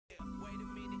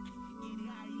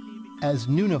As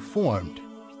Nuna formed,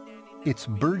 its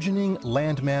burgeoning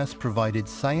landmass provided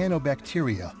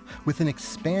cyanobacteria with an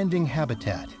expanding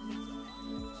habitat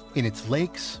in its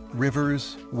lakes,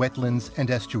 rivers, wetlands, and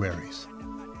estuaries.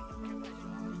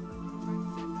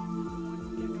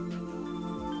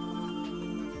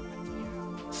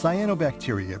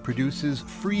 Cyanobacteria produces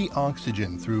free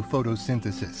oxygen through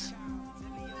photosynthesis.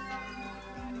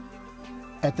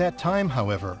 At that time,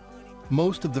 however,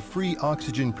 most of the free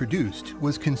oxygen produced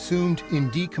was consumed in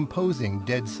decomposing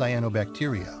dead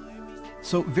cyanobacteria,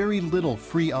 so very little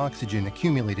free oxygen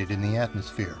accumulated in the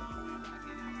atmosphere.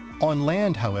 On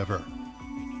land, however,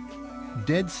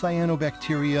 dead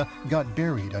cyanobacteria got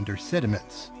buried under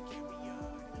sediments.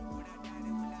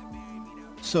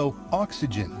 So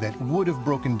oxygen that would have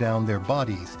broken down their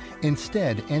bodies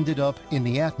instead ended up in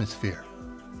the atmosphere.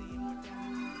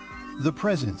 The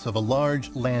presence of a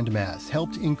large landmass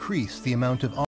helped increase the amount of